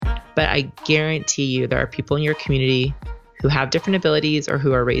But I guarantee you there are people in your community who have different abilities or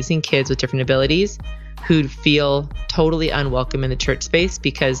who are raising kids with different abilities who feel totally unwelcome in the church space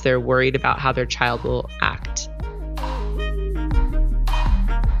because they're worried about how their child will act.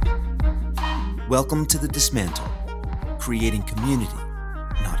 Welcome to The Dismantle, creating community,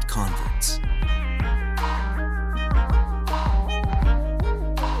 not converts.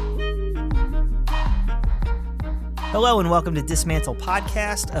 Hello and welcome to Dismantle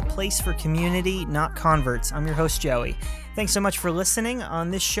Podcast, a place for community, not converts. I'm your host, Joey. Thanks so much for listening.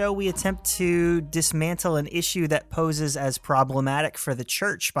 On this show, we attempt to dismantle an issue that poses as problematic for the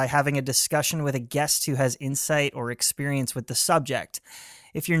church by having a discussion with a guest who has insight or experience with the subject.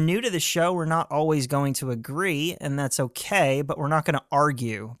 If you're new to the show, we're not always going to agree, and that's okay, but we're not going to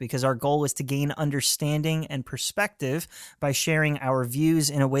argue because our goal is to gain understanding and perspective by sharing our views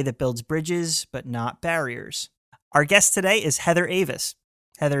in a way that builds bridges, but not barriers. Our guest today is Heather Avis.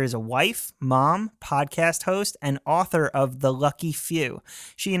 Heather is a wife, mom, podcast host, and author of The Lucky Few.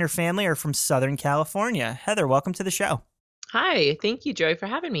 She and her family are from Southern California. Heather, welcome to the show. Hi, thank you, Joey, for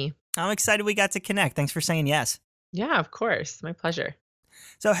having me. I'm excited we got to connect. Thanks for saying yes. Yeah, of course. My pleasure.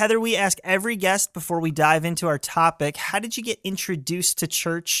 So, Heather, we ask every guest before we dive into our topic, how did you get introduced to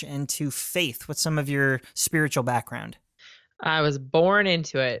church and to faith? What's some of your spiritual background? I was born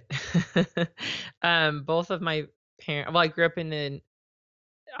into it. Both of my parents, I grew up in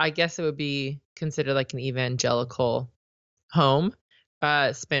I guess it would be considered like an evangelical home.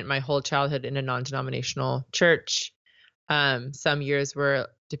 Spent my whole childhood in a non-denominational church. Some years were,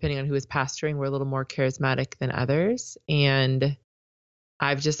 depending on who was pastoring, were a little more charismatic than others. And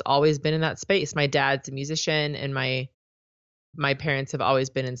I've just always been in that space. My dad's a musician, and my parents have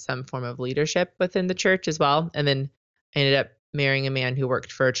always been in some form of leadership within the church as well. And then I ended up marrying a man who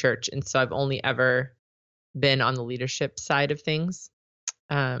worked for a church. And so I've only ever been on the leadership side of things.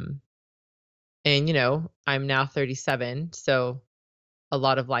 And, I'm now 37. So a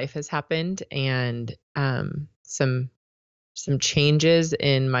lot of life has happened, and some changes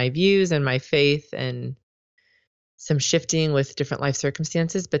in my views and my faith, and some shifting with different life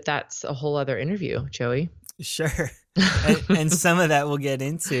circumstances. But that's a whole other interview, Joey. Sure. and some of that we'll get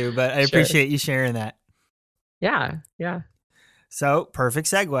into, but I appreciate you sharing that. Yeah. So, perfect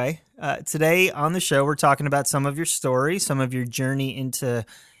segue. Today on the show, we're talking about some of your story, some of your journey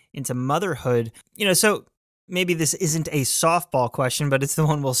into motherhood. So maybe this isn't a softball question, but it's the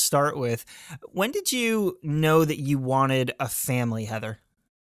one we'll start with. When did you know that you wanted a family, Heather?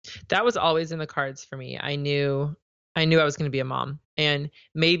 That was always in the cards for me. I knew I was going to be a mom, and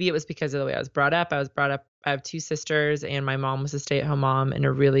maybe it was because of the way I was brought up. I have two sisters, and my mom was a stay-at-home mom, and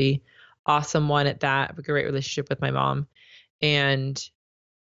a really awesome one at that. I have a great relationship with my mom. And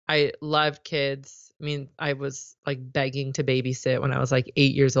I loved kids. I mean, I was like begging to babysit when I was like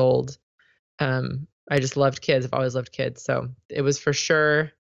 8 years old. I just loved kids. I've always loved kids. So it was for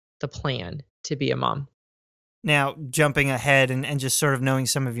sure the plan to be a mom. Now, jumping ahead and just sort of knowing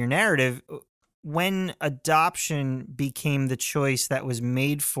some of your narrative, when adoption became the choice that was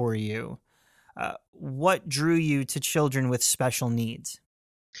made for you, what drew you to children with special needs?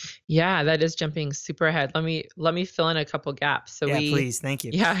 Yeah, that is jumping super ahead. Let me fill in a couple gaps. Please. Thank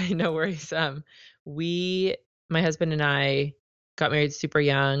you. Yeah, no worries. My husband and I got married super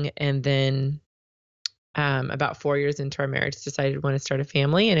young, and then about 4 years into our marriage, decided we want to start a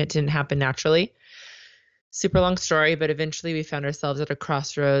family, and it didn't happen naturally. Super long story, but eventually we found ourselves at a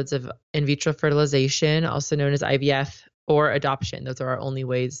crossroads of in vitro fertilization, also known as IVF, or adoption. Those are our only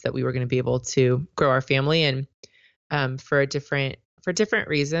ways that we were going to be able to grow our family. And for different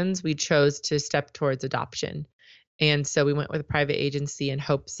reasons, we chose to step towards adoption. And so we went with a private agency in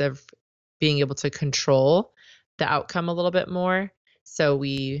hopes of being able to control the outcome a little bit more. So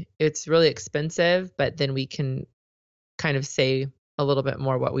it's really expensive, but then we can kind of say a little bit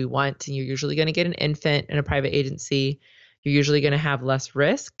more what we want. And you're usually going to get an infant in a private agency. You're usually going to have less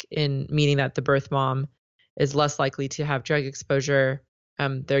risk, in meaning that the birth mom is less likely to have drug exposure.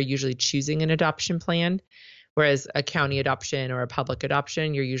 They're usually choosing an adoption plan. Whereas a county adoption or a public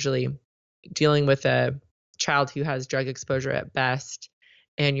adoption, you're usually dealing with a child who has drug exposure at best,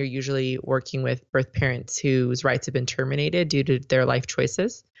 and you're usually working with birth parents whose rights have been terminated due to their life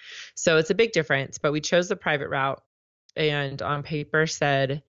choices. So it's a big difference, but we chose the private route, and on paper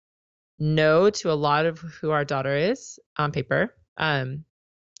said no to a lot of who our daughter is on paper.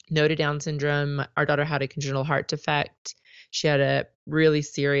 No to Down syndrome. Our daughter had a congenital heart defect. She had a really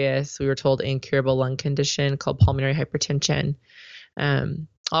serious, we were told, incurable lung condition called pulmonary hypertension,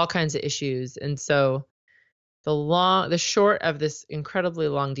 all kinds of issues. And so the short of this incredibly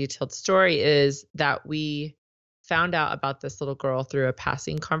long, detailed story is that we found out about this little girl through a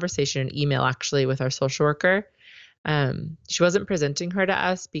passing conversation, an email actually, with our social worker. She wasn't presenting her to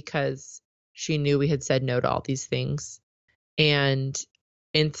us because she knew we had said no to all these things. And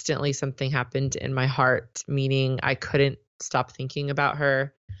instantly something happened in my heart, meaning I couldn't stop thinking about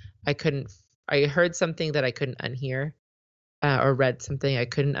her. I heard something that I couldn't unhear, or read something I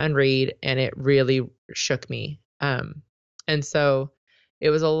couldn't unread, and it really shook me. And so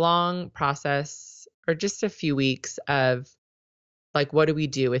it was a long process, or just a few weeks of like, what do we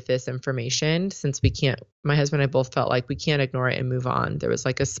do with this information? Since my husband and I both felt like we can't ignore it and move on. There was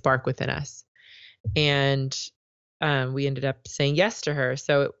like a spark within us. And we ended up saying yes to her.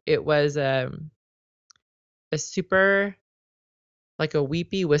 So it was a super, like a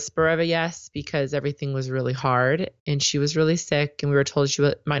weepy whisper of a yes, because everything was really hard and she was really sick and we were told she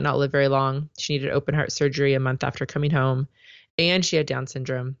might not live very long. She needed open heart surgery a month after coming home, and she had Down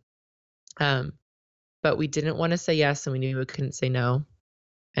syndrome. But we didn't want to say yes, and we knew we couldn't say no.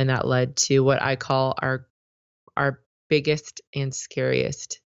 And that led to what I call our biggest and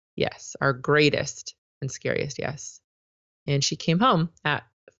scariest yes, our greatest and scariest yes. And she came home at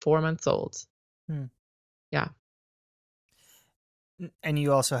 4 months old. Yeah. And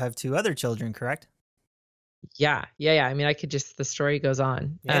you also have 2 other children, correct? Yeah. I mean, the story goes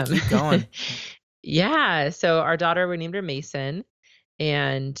on. Yeah, keep going. Yeah. So our daughter, we named her Mason,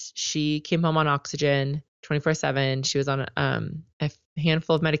 and she came home on oxygen 24/7. She was on a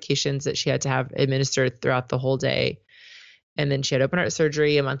handful of medications that she had to have administered throughout the whole day. And then she had open heart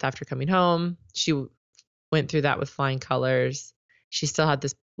surgery a month after coming home. She went through that with flying colors. She still had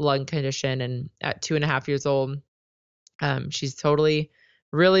this lung condition. And at 2.5 years old, she's totally,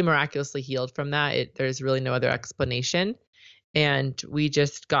 really miraculously healed from that. There's really no other explanation. And we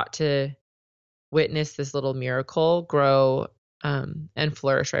just got to witness this little miracle grow and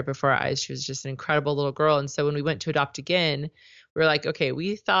flourish right before our eyes. She was just an incredible little girl. And so when we went to adopt again, we were like, okay,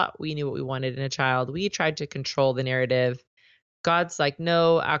 we thought we knew what we wanted in a child. We tried to control the narrative. God's like,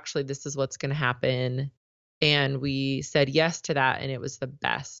 no, actually, this is what's going to happen. And we said yes to that, and it was the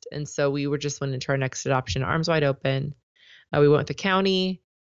best. And so we went into our next adoption arms wide open. We went with the county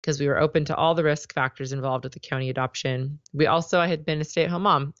because we were open to all the risk factors involved with the county adoption. I had been a stay-at-home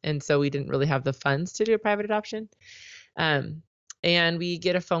mom, and so we didn't really have the funds to do a private adoption. And we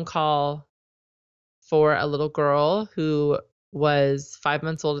get a phone call for a little girl who was 5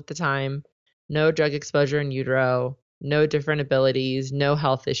 months old at the time, no drug exposure in utero, no different abilities, no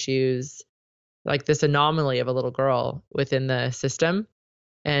health issues, like this anomaly of a little girl within the system.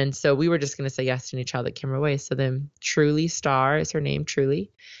 And so we were just going to say yes to any child that came our way. So then Truly Star is her name,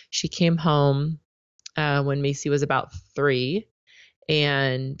 Truly. She came home when Macy was about 3,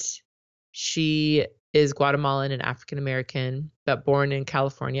 and she is Guatemalan and African American, but born in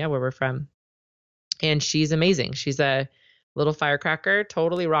California, where we're from. And she's amazing. She's a little firecracker,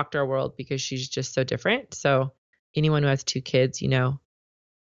 totally rocked our world because she's just so different. So anyone who has 2 kids,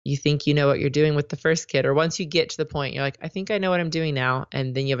 you think you know what you're doing with the first kid, or once you get to the point, you're like, I think I know what I'm doing now.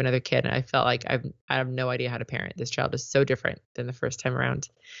 And then you have another kid. And I felt like I have no idea how to parent. This child is so different than the first time around.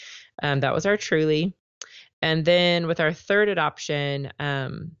 That was our Truly. And then with our third adoption,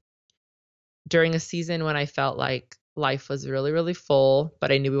 during a season when I felt like life was really, really full,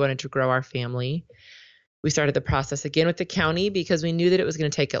 but I knew we wanted to grow our family, we started the process again with the county because we knew that it was going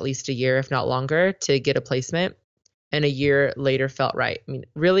to take at least a year, if not longer, to get a placement. And a year later felt right. I mean,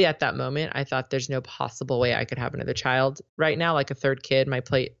 really at that moment, I thought there's no possible way I could have another child right now, like a third kid.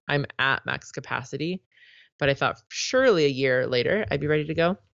 I'm at max capacity, but I thought surely a year later I'd be ready to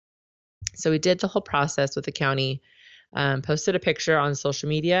go. So we did the whole process with the county, posted a picture on social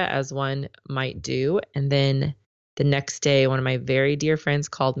media as one might do. And then the next day, one of my very dear friends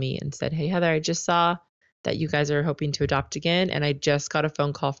called me and said, hey, Heather, I just saw that you guys are hoping to adopt again. And I just got a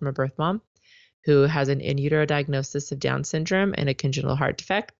phone call from a birth mom who has an in utero diagnosis of Down syndrome and a congenital heart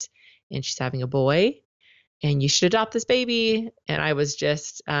defect, and she's having a boy, and you should adopt this baby. And I was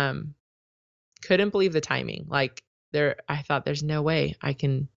just couldn't believe the timing. I thought there's no way I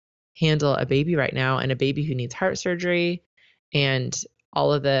can handle a baby right now, and a baby who needs heart surgery and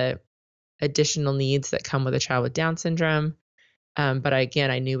all of the additional needs that come with a child with Down syndrome. But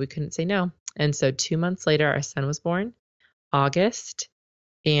I knew we couldn't say no. And so 2 months later, our son was born, August.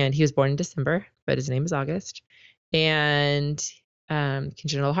 And he was born in December, but his name is August. And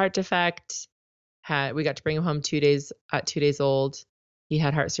congenital heart defect. We got to bring him home 2 days old. He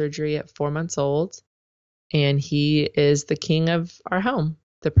had heart surgery at 4 months old. And he is the king of our home,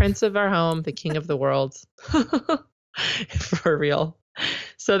 the prince of our home, the king of the world. For real.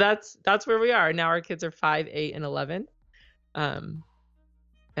 So that's where we are. Now our kids are 5, 8, and 11.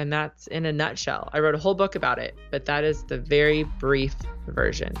 And that's in a nutshell. I wrote a whole book about it, but that is the very brief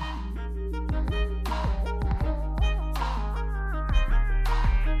version.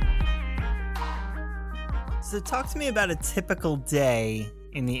 So talk to me about a typical day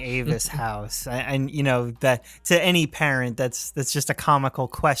in the Avis house. And you know, that to any parent, that's just a comical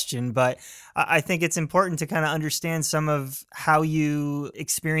question, but I think it's important to kind of understand some of how you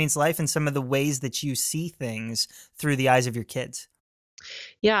experience life and some of the ways that you see things through the eyes of your kids.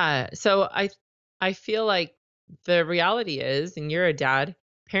 Yeah. So I feel like the reality is, and you're a dad,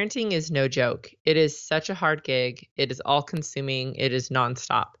 parenting is no joke. It is such a hard gig. It is all consuming. It is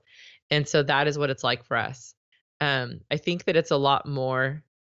nonstop. And so that is what it's like for us. I think that it's a lot more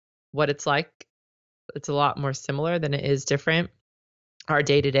what it's like. It's a lot more similar than it is different. Our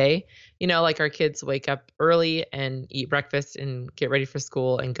day to day, you know, like our kids wake up early and eat breakfast and get ready for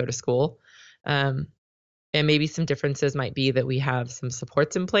school and go to school. Um, and maybe some differences might be that we have some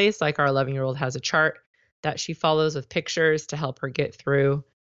supports in place, like our 11-year-old has a chart that she follows with pictures to help her get through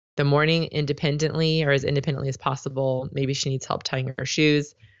the morning independently or as independently as possible. Maybe she needs help tying her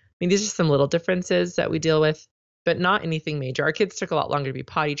shoes. I mean, these are some little differences that we deal with, but not anything major. Our kids took a lot longer to be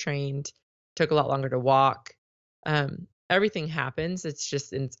potty trained, took a lot longer to walk. Everything happens. It's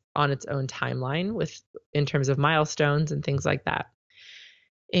just on its own timeline in terms of milestones and things like that.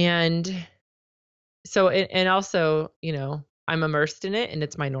 And so, and also, you know, I'm immersed in it and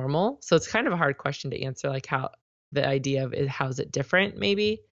it's my normal. So it's kind of a hard question to answer, like how the idea of how's it different,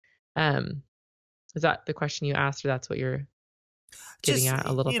 maybe. Is that the question you asked, or that's what you're getting at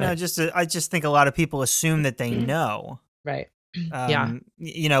a little bit? I just think a lot of people assume that they know. Right. Yeah.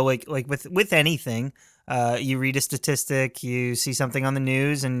 You know, like with anything, you read a statistic, you see something on the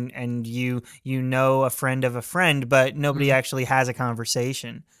news, and you know a friend of a friend, but nobody actually has a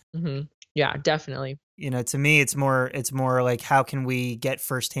conversation. Mm-hmm. Yeah, definitely. You know, to me, it's more like, how can we get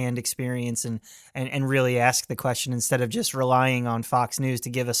firsthand experience and really ask the question instead of just relying on Fox News to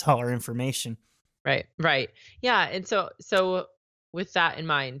give us all our information. Right. Yeah. And so with that in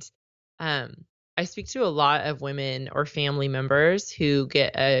mind, I speak to a lot of women or family members who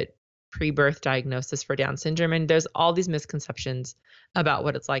get a pre-birth diagnosis for Down syndrome. And there's all these misconceptions about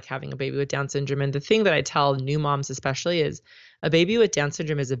what it's like having a baby with Down syndrome. And the thing that I tell new moms especially is a baby with Down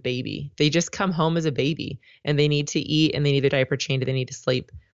syndrome is a baby. They just come home as a baby and they need to eat and they need their diaper changed and they need to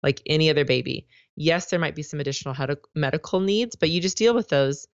sleep like any other baby. Yes, there might be some additional medical needs, but you just deal with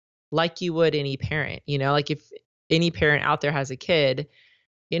those like you would any parent. You know, like if any parent out there has a kid,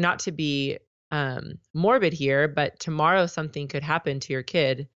 not to be morbid here, but tomorrow something could happen to your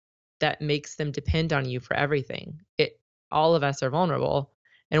kid that makes them depend on you for everything. All of us are vulnerable.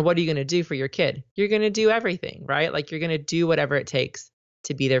 And what are you going to do for your kid? You're going to do everything, right? Like you're going to do whatever it takes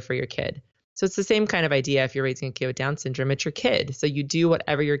to be there for your kid. So it's the same kind of idea if you're raising a kid with Down syndrome, it's your kid. So you do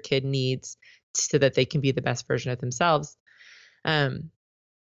whatever your kid needs so that they can be the best version of themselves.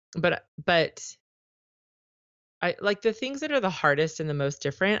 But I like the things that are the hardest and the most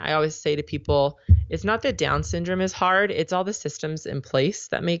different. I always say to people, it's not that Down syndrome is hard. It's all the systems in place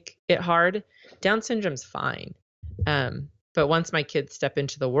that make it hard. Down syndrome's fine. But once my kids step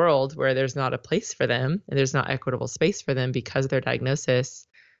into the world where there's not a place for them and there's not equitable space for them because of their diagnosis,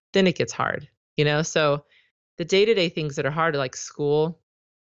 then it gets hard, you know? So the day-to-day things that are hard, like school's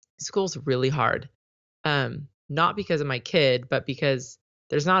really hard. Not because of my kid, but because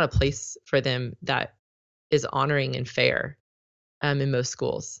there's not a place for them that is honoring and fair in most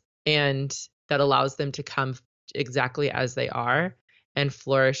schools, and that allows them to come exactly as they are and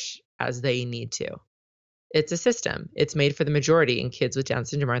flourish as they need to. It's a system. It's made for the majority, and kids with Down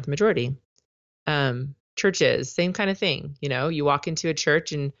syndrome aren't the majority. Churches, same kind of thing. You know, you walk into a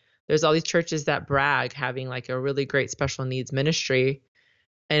church and there's all these churches that brag having like a really great special needs ministry.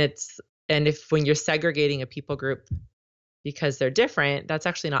 And when you're segregating a people group because they're different, that's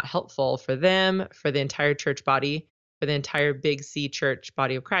actually not helpful for them, for the entire church body, for the entire big C church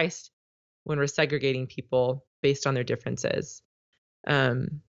body of Christ, when we're segregating people based on their differences.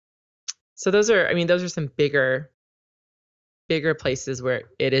 So those are some bigger places where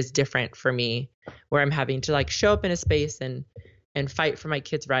it is different for me, where I'm having to like show up in a space and fight for my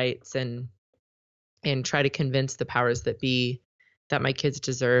kids' rights and try to convince the powers that be that my kids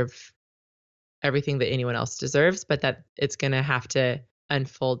deserve everything that anyone else deserves, but that it's going to have to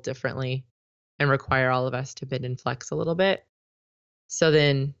unfold differently and require all of us to bend and flex a little bit. So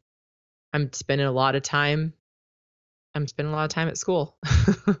then I'm spending a lot of time at school,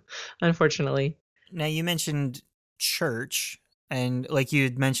 unfortunately. Now, you mentioned church, and like you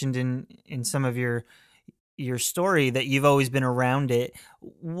had mentioned in some of your story that you've always been around it.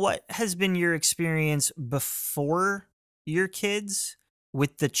 What has been your experience before your kids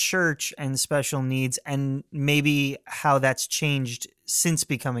with the church and special needs, and maybe how that's changed since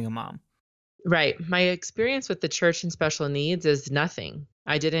becoming a mom. Right. My experience with the church and special needs is nothing.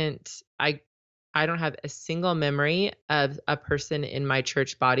 I don't have a single memory of a person in my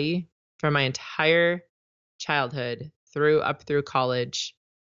church body from my entire childhood up through college,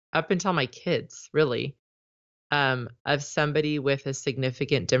 up until my kids, really, of somebody with a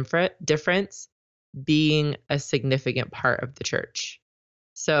significant difference being a significant part of the church.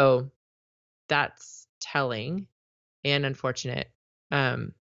 So that's telling and unfortunate.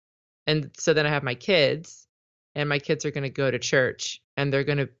 And so then I have my kids, and my kids are going to go to church, and they're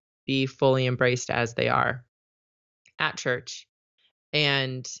going to be fully embraced as they are at church.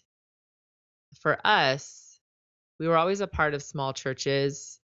 And for us, we were always a part of small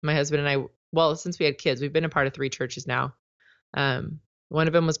churches. My husband and I, well, since we had kids, we've been a part of 3 churches now. One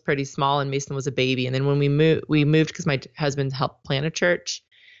of them was pretty small, and Mason was a baby. And then when we moved because my husband helped plant a church,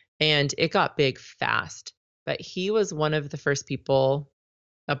 and it got big fast. But he was one of the first people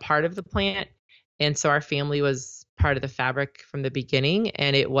a part of the plant. And so our family was part of the fabric from the beginning,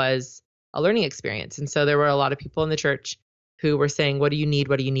 and it was a learning experience. And so there were a lot of people in the church who were saying, what do you need?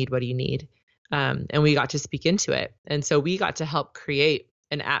 What do you need? What do you need? And we got to speak into it. And so we got to help create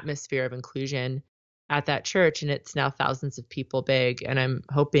an atmosphere of inclusion at that church. And it's now thousands of people big. And I'm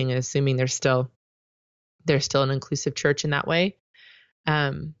hoping and assuming there's still an inclusive church in that way.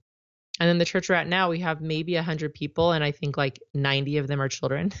 And then the church we're at now, we have maybe 100 people, and I think like 90 of them are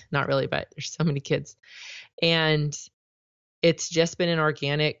children. Not really, but there's so many kids. And it's just been an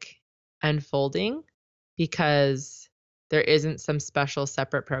organic unfolding because there isn't some special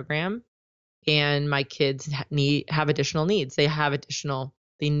separate program, and my kids have additional needs. They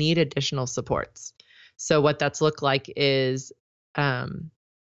need additional supports. So what that's looked like is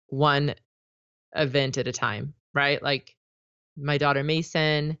one event at a time, right? Like my daughter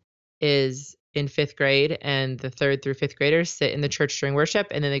Mason is in 5th grade, and the 3rd through 5th graders sit in the church during worship,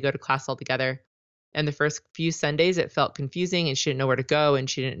 and then they go to class all together. And the first few Sundays, it felt confusing, and she didn't know where to go, and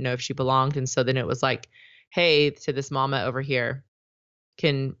she didn't know if she belonged. And so then it was like, hey, to this mama over here,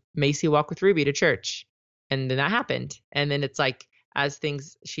 can Macy walk with Ruby to church? And then that happened. And then it's like,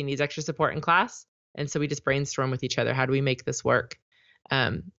 she needs extra support in class. And so we just brainstorm with each other. How do we make this work?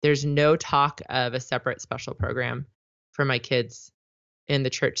 There's no talk of a separate special program for my kids in the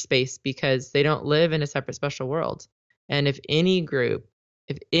church space because they don't live in a separate special world. And if any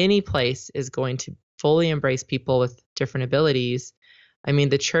place is going to fully embrace people with different abilities, I mean,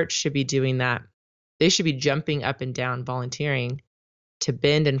 the church should be doing that. They should be jumping up and down, volunteering to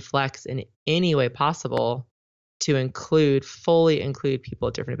bend and flex in any way possible to fully include people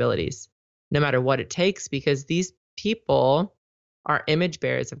with different abilities, no matter what it takes, because these people are image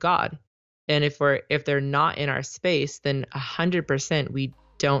bearers of God. And if they're not in our space, then 100% we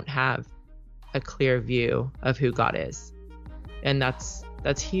don't have a clear view of who God is. And that's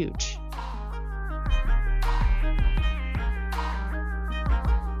huge.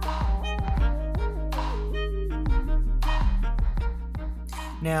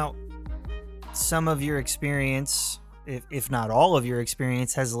 Now, some of your experience, if not all of your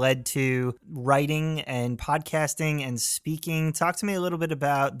experience, has led to writing and podcasting and speaking. Talk to me a little bit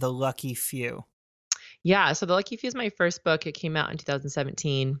about The Lucky Few. Yeah, so The Lucky Few is my first book. It came out in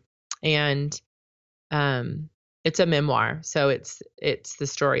 2017, and it's a memoir. So it's the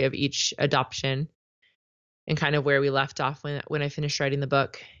story of each adoption and kind of where we left off when I finished writing the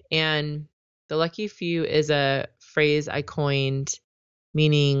book. And The Lucky Few is a phrase I coined,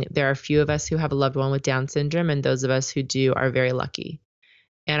 meaning there are few of us who have a loved one with Down syndrome, and those of us who do are very lucky.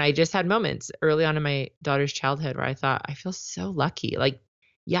 And I just had moments early on in my daughter's childhood where I thought, I feel so lucky. Like,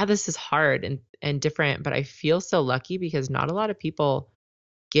 yeah, this is hard and different, but I feel so lucky because not a lot of people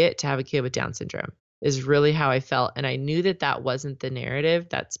get to have a kid with Down syndrome, is really how I felt. And I knew that wasn't the narrative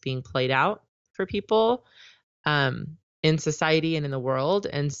that's being played out for people in society and in the world.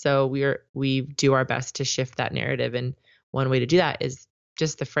 And so we do our best to shift that narrative. And one way to do that is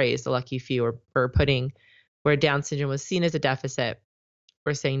just the phrase, the lucky few, or putting where Down syndrome was seen as a deficit,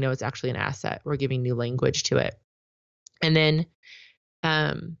 we're saying, no, it's actually an asset. We're giving new language to it. And then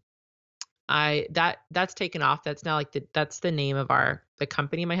that's taken off. That's now like that's the name of the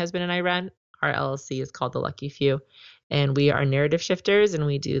company my husband and I run. Our LLC is called The Lucky Few, and we are narrative shifters, and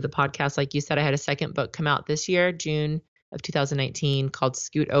we do the podcast. Like you said, I had a second book come out this year, June of 2019, called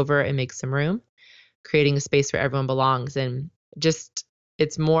Scoot Over and Make Some Room, creating a space where everyone belongs. And just,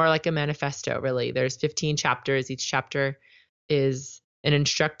 it's more like a manifesto, really. There's 15 chapters. Each chapter is an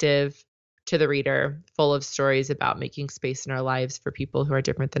instructive to the reader, full of stories about making space in our lives for people who are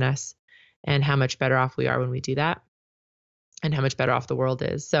different than us and how much better off we are when we do that. and how much better off the world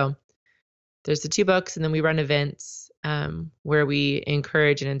is. So there's the 2 books, and then we run events where we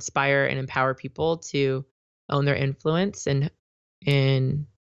encourage and inspire and empower people to own their influence, and in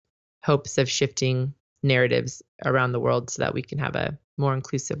hopes of shifting narratives around the world so that we can have a more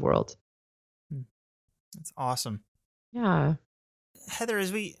inclusive world. That's awesome. Yeah. Heather,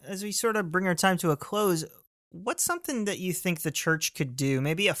 as we sort of bring our time to a close, what's something that you think the church could do?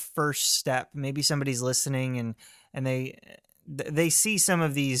 Maybe a first step. Maybe somebody's listening and they see some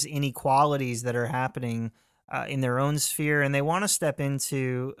of these inequalities that are happening in their own sphere, and they want to step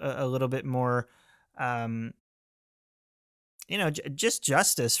into a little bit more, just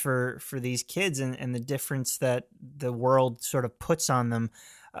justice for these kids and the difference that the world sort of puts on them.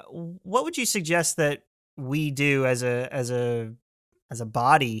 What would you suggest that we do as a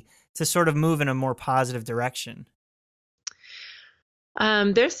body to sort of move in a more positive direction?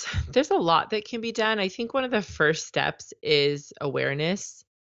 There's a lot that can be done. I think one of the first steps is awareness.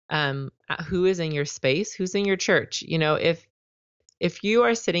 Who is in your space? Who's in your church? If you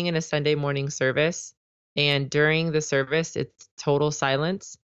are sitting in a Sunday morning service and during the service it's total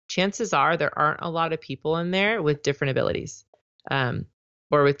silence, chances are there aren't a lot of people in there with different abilities,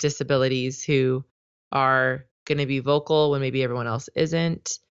 or with disabilities who are going to be vocal when maybe everyone else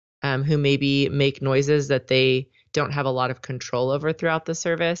isn't, who maybe make noises that they don't have a lot of control over throughout the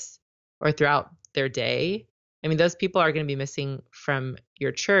service or throughout their day. I mean, those people are going to be missing from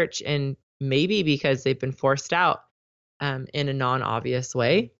your church, and maybe because they've been forced out in a non-obvious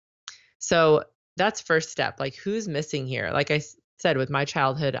way. So that's first step. Like, who's missing here? Like I said, with my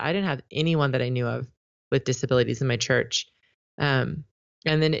childhood, I didn't have anyone that I knew of with disabilities in my church. And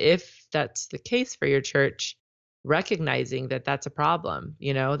then if that's the case for your church, recognizing that that's a problem,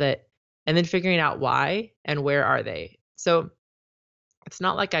 and then figuring out why and where are they. So it's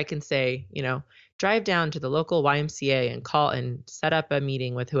not like I can say, drive down to the local YMCA and call and set up a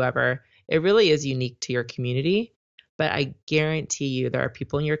meeting with whoever. It really is unique to your community, but I guarantee you there are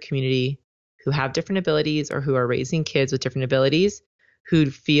people in your community who have different abilities or who are raising kids with different abilities who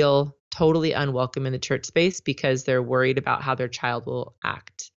feel totally unwelcome in the church space because they're worried about how their child will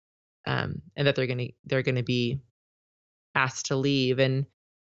act, and that they're going to be asked to leave. And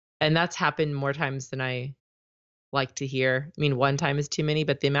that's happened more times than I like to hear. I mean, one time is too many,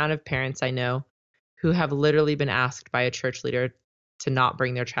 but the amount of parents I know who have literally been asked by a church leader to not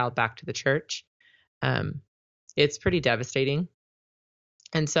bring their child back to the church, it's pretty devastating.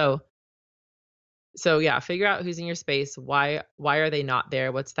 And so yeah, figure out who's in your space. Why are they not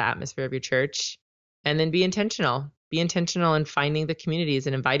there? What's the atmosphere of your church? And then be intentional. Be intentional in finding the communities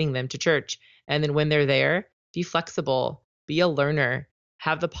and inviting them to church. And then when they're there, be flexible, be a learner.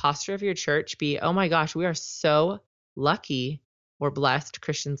 Have the posture of your church be, oh my gosh, we are so lucky or blessed.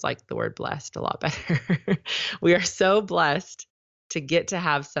 Christians like the word blessed a lot better. We are so blessed to get to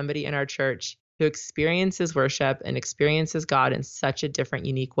have somebody in our church who experiences worship and experiences God in such a different,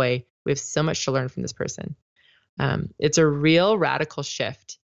 unique way. We have so much to learn from this person. It's a real radical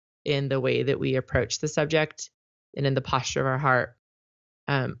shift in the way that we approach the subject and in the posture of our heart.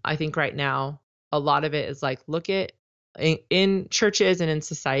 I think right now, a lot of it is like, look at in churches and in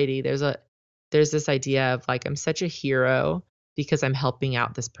society, there's this idea of like, I'm such a hero because I'm helping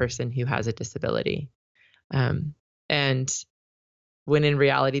out this person who has a disability. And when in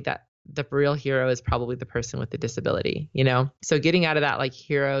reality, that the real hero is probably the person with the disability, So getting out of that like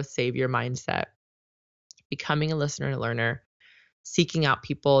hero savior mindset, becoming a listener and a learner, seeking out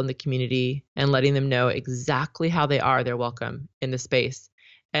people in the community and letting them know exactly how they are, they're welcome in the space.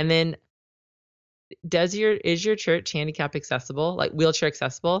 And then is your church handicap accessible, like wheelchair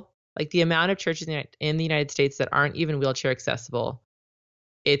accessible? Like the amount of churches in the United States that aren't even wheelchair accessible,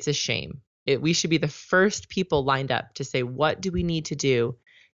 it's a shame. We should be the first people lined up to say, what do we need to do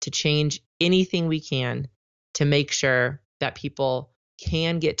to change anything we can to make sure that people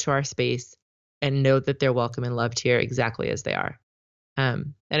can get to our space and know that they're welcome and loved here exactly as they are.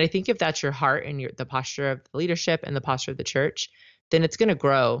 And I think if that's your heart and the posture of the leadership and the posture of the church, then it's going to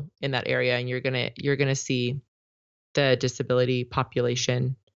grow in that area, and you're going to see the disability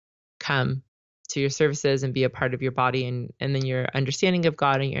population come to your services and be a part of your body, and then your understanding of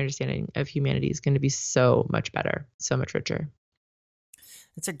God and your understanding of humanity is going to be so much better, so much richer.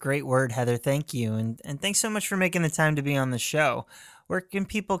 That's a great word, Heather. Thank you. And thanks so much for making the time to be on the show. Where can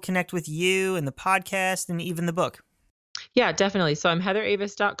people connect with you and the podcast and even the book? Yeah, definitely. So I'm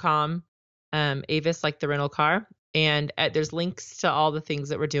heatheravis.com, Avis like the rental car. And there's links to all the things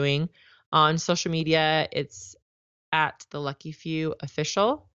that we're doing on social media. It's at The Lucky Few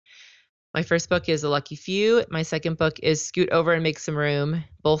Official. My first book is The Lucky Few. My second book is Scoot Over and Make Some Room.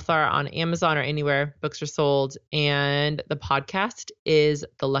 Both are on Amazon or anywhere books are sold. And the podcast is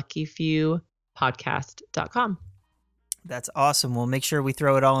theluckyfewpodcast.com. That's awesome. We'll make sure we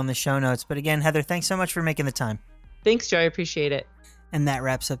throw it all in the show notes. But again, Heather, thanks so much for making the time. Thanks, Joe. I appreciate it. And that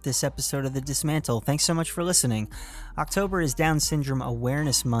wraps up this episode of The Dismantle. Thanks so much for listening. October is Down Syndrome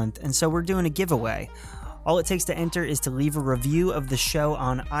Awareness Month, and so we're doing a giveaway. All it takes to enter is to leave a review of the show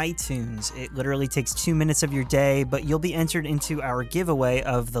on iTunes. It literally takes 2 minutes of your day, but you'll be entered into our giveaway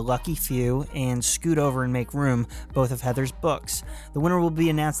of The Lucky Few and Scoot Over and Make Room, both of Heather's books. The winner will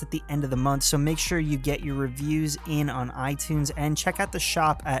be announced at the end of the month, so make sure you get your reviews in on iTunes and check out the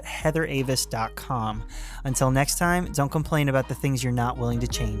shop at heatheravis.com. Until next time, don't complain about the things you're not willing to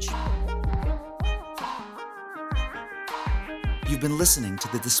change. You've been listening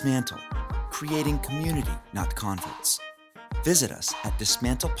to The Dismantle, creating community, not converts. Visit us at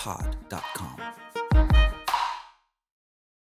dismantlepod.com.